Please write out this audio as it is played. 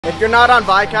If you're not on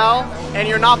Vical and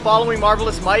you're not following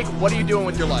Marvelous Mike, what are you doing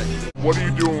with your life? What are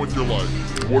you doing with your life?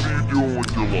 What are you doing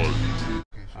with your life?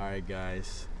 Alright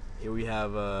guys, here we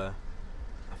have a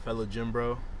fellow gym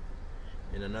bro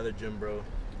and another gym bro.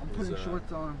 I'm putting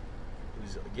shorts on.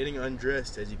 Who's getting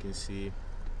undressed, as you can see.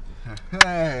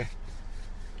 Hey.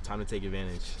 Time to take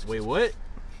advantage. Wait, what?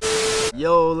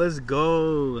 Yo, let's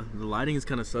go. The lighting is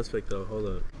kind of suspect though. Hold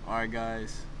up. Alright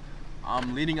guys,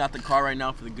 I'm leading out the car right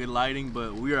now for the good lighting,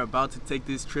 but we are about to take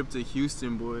this trip to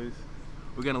Houston, boys.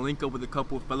 We're gonna link up with a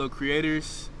couple of fellow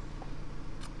creators,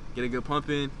 get a good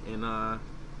pumping, and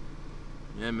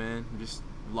yeah man, just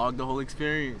vlog the whole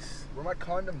experience. Where are my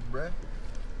condoms, bruh?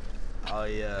 Oh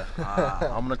yeah,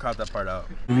 I'm gonna crop that part out.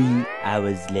 3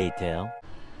 hours later.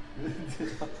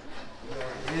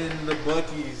 In the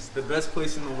Buc-ee's, the best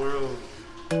place in the world.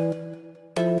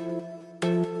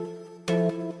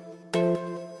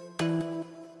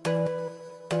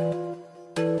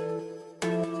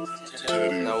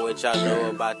 Now what y'all know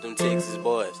about them Texas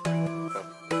boys?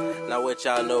 Now what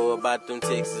y'all know about them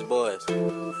Texas boys?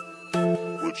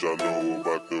 What y'all know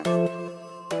about them?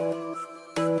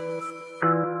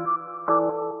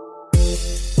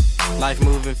 Life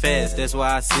moving fast, that's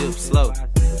why I sip slow.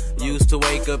 Used to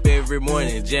wake up every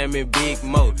morning, jamming Big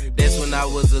Mo. That's when I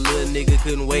was a little nigga,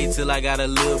 couldn't wait till I got a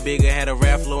little bigger. Had a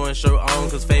rap flow and shirt on,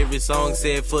 cause favorite song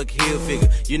said fuck heel figure.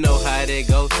 You know how that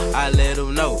go, I let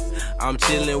them know. I'm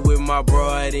chilling with my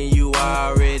broad and you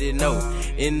already know.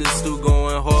 In the stew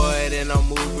going hard and I'm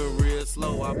moving real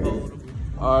slow. I pulled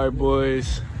them. Alright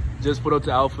boys, just put up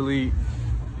to Alpha Elite.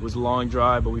 It was a long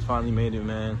drive, but we finally made it,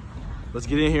 man. Let's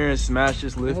get in here and smash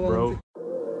this lift, bro.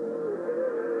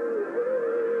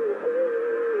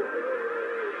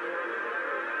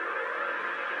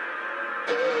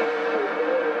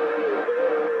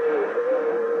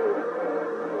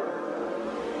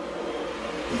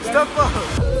 Step up!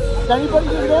 Is anybody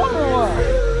in there or what?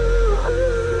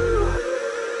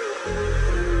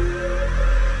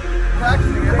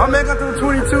 My man got them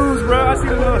 22s, bro. I see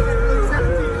the look.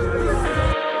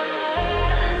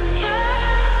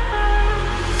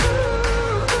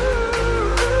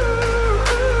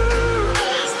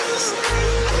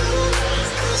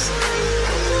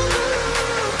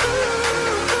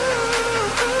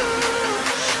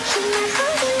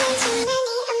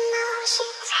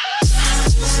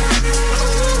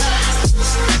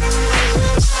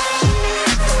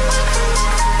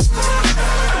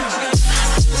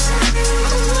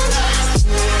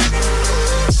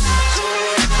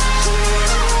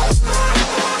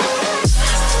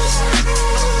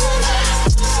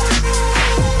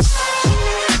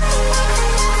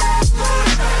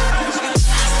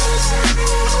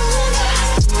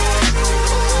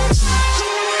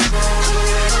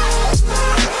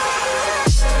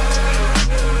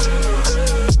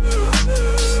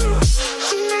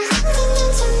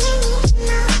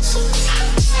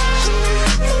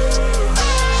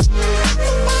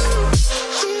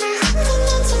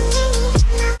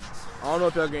 I don't know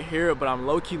if y'all can hear it, but I'm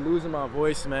low-key losing my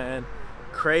voice, man.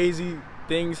 Crazy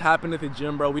things happened at the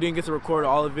gym, bro. We didn't get to record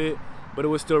all of it, but it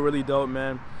was still really dope,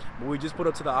 man. But we just put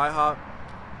up to the IHOP.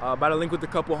 About to link with a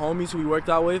couple homies who we worked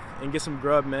out with and get some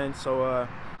grub, man. So,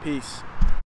 peace.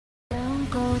 Don't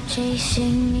go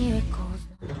chasing miracles.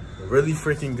 Really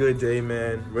freaking good day,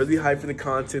 man. Really hyped for the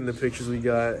content, the pictures we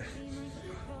got.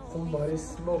 Somebody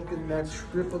smoking that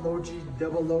triple OG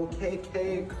double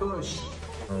OKK Kush.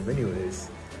 Anyways,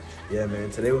 yeah, man,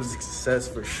 today was a success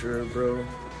for sure, bro.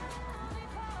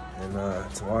 And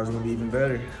tomorrow's gonna be even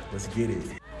better. Let's get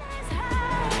it.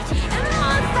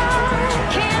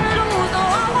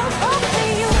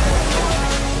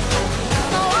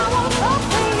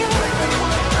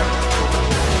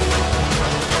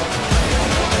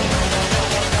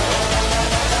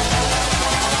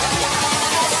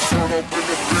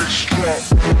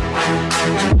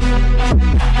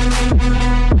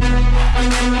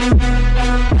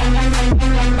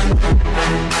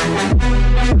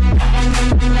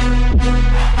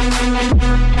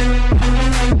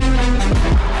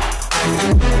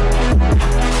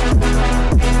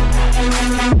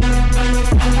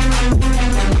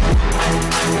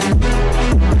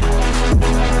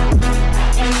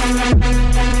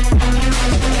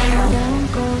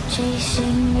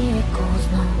 Chasing miracles,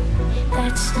 no,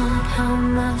 that's not how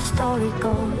my story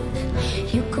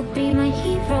goes. You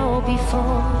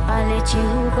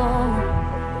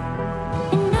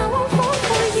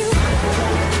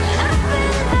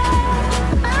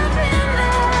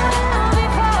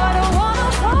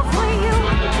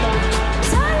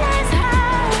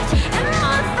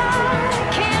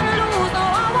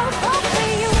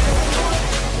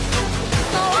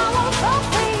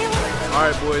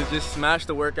boys, just smashed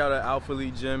the workout at Alpha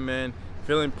Elite Gym, man.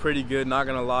 Feeling pretty good, not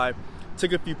gonna lie.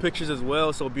 Took a few pictures as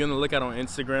well, so be on the lookout on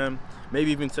Instagram,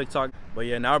 maybe even TikTok. But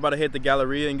yeah, now we're about to hit the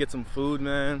Galleria and get some food,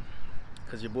 man,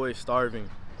 cause your boy is starving.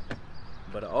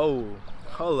 But oh,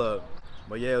 hold up.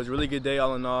 But yeah, it was a really good day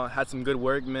all in all. Had some good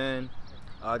work, man.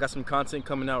 I got some content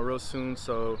coming out real soon,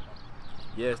 so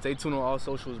yeah, stay tuned on all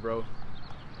socials, bro.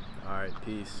 All right,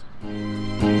 peace.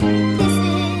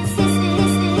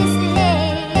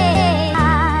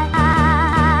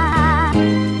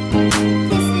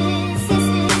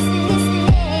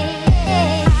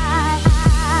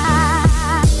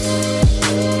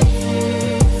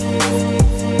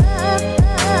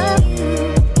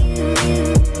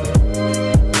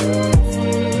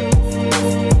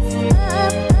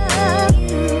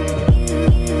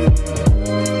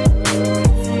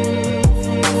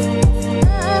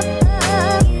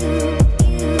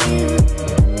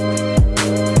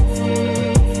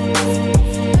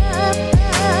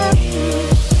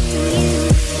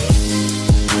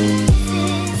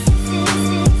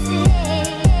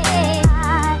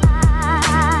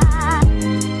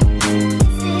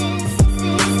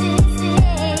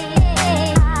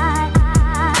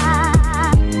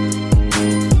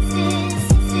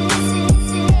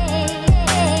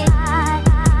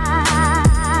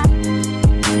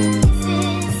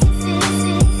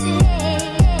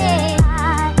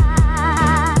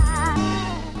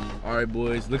 Alright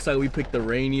boys, looks like we picked the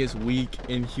rainiest week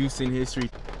in Houston history.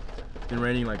 It's been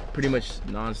raining like pretty much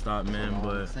non-stop, man,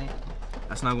 but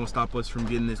that's not gonna stop us from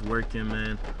getting this work in,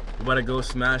 man. We're about to go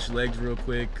smash legs real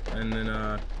quick and then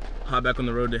hop back on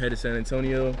the road to head to San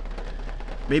Antonio.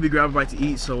 Maybe grab a bite to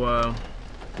eat, so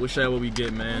we'll show you what we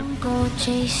get, man. Don't go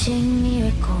chasing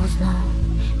miracles, no.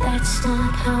 That's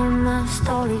not how my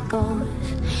story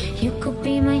goes. You could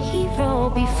be my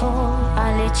hero before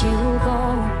I let you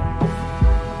go.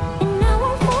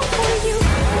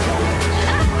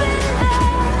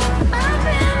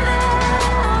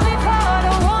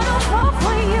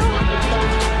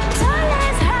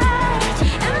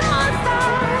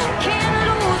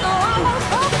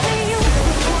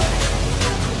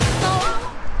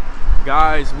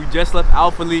 Guys, we just left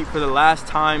Alpha Elite for the last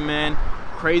time, man.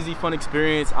 Crazy fun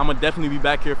experience. I'm gonna definitely be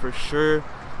back here for sure.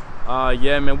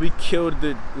 Yeah, man, we killed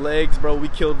the legs, bro. We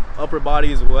killed upper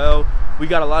body as well. We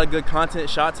got a lot of good content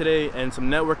shot today and some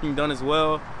networking done as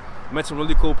well. Met some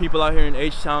really cool people out here in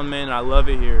H-Town, man, and I love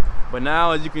it here. But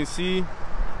now, as you can see,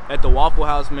 at the Waffle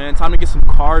House, man, time to get some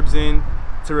carbs in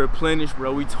to replenish,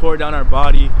 bro. We tore down our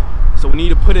body, so we need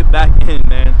to put it back in,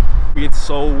 man. It's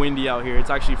so windy out here. It's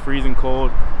actually freezing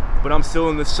cold. But I'm still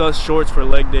in the sus shorts for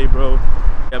leg day, bro.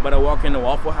 Yeah, but I walk in the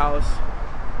Waffle House,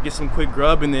 get some quick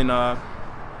grub, and then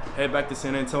head back to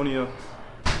San Antonio.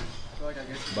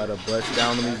 About to bust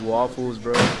down on these waffles,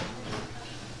 bro.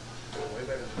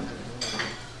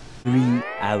 3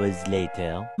 hours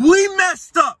later. We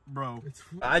messed up, bro.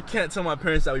 I can't tell my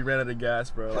parents that we ran out of gas,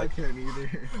 bro. I can't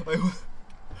either.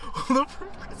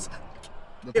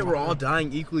 Yeah, we're all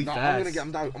dying equally fast.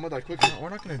 I'm gonna die quick. We're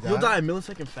not gonna die. You'll die a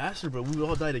millisecond faster, bro. We will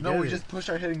all die together. No, we just push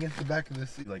our head against the back of the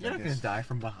seat. Like, you're not gonna die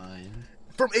from behind.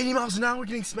 From 80 miles an hour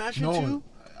getting smashed into? No,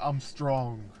 I'm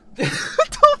strong.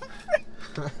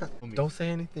 Don't say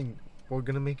anything. We're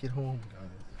gonna make it home,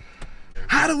 guys.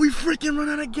 How do we freaking run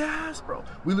out of gas, bro?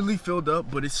 We literally filled up,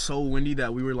 but it's so windy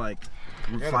that we were like,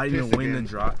 we're fighting the wind and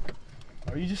drop.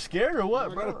 Are you just scared or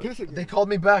what, bro? They called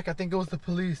me back. I think it was the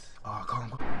police. Oh, call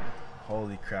them.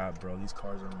 Holy crap, bro. These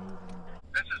cars are moving, bro.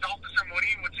 This is Officer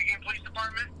Morin with Seguin Police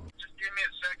Department. Just give me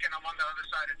a second. I'm on the other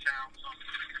side of town.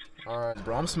 So. Alright.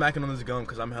 Bro, I'm smacking on this gun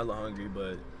because I'm hella hungry,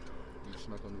 but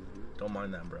don't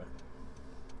mind that, bro.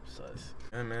 Sus.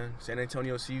 Yeah, man. San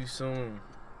Antonio, see you soon.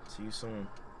 See you soon.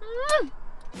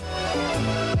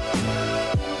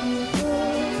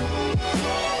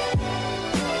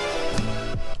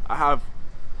 I have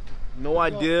no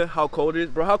idea how cold it is.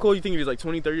 Bro, how cold do you think it is? Like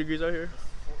 20, 30 degrees out here?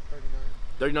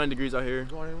 39 degrees out here.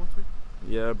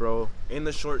 Yeah, bro. In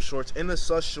the short shorts, in the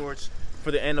sus shorts for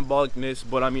the anabolicness.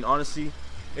 But I mean, honestly,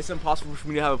 it's impossible for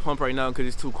me to have a pump right now because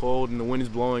it's too cold and the wind is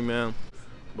blowing, man.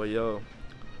 But yo,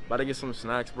 about to get some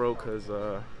snacks, bro, because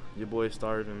your boy is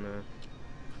starving, man.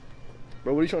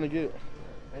 Bro, what are you trying to get?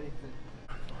 Anything.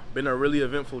 Been a really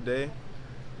eventful day.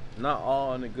 Not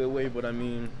all in a good way, but I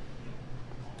mean,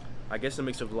 I guess it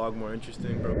makes the vlog more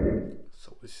interesting, bro.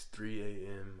 So it's 3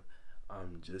 a.m.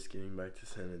 I'm just getting back to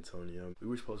San Antonio. We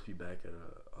were supposed to be back at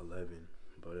 11,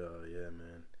 but yeah,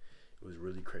 man, it was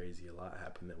really crazy. A lot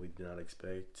happened that we did not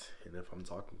expect, and if I'm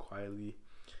talking quietly,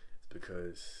 it's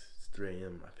because it's 3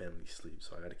 a.m. My family sleeps,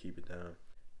 so I gotta keep it down.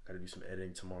 Gotta do some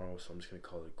editing tomorrow, so I'm just gonna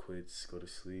call it quits, go to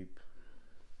sleep,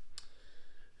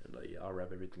 And yeah, I'll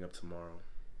wrap everything up tomorrow.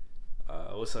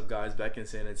 What's up, guys? Back in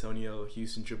San Antonio.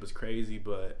 Houston trip was crazy,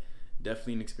 but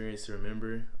definitely an experience to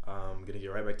remember. I'm gonna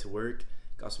get right back to work.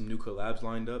 Got some new collabs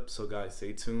lined up, so guys,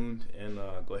 stay tuned and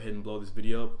go ahead and blow this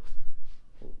video up.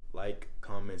 Like,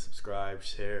 comment, subscribe,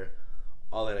 share,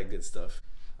 all that good stuff.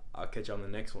 I'll catch you on the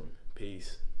next one.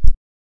 Peace.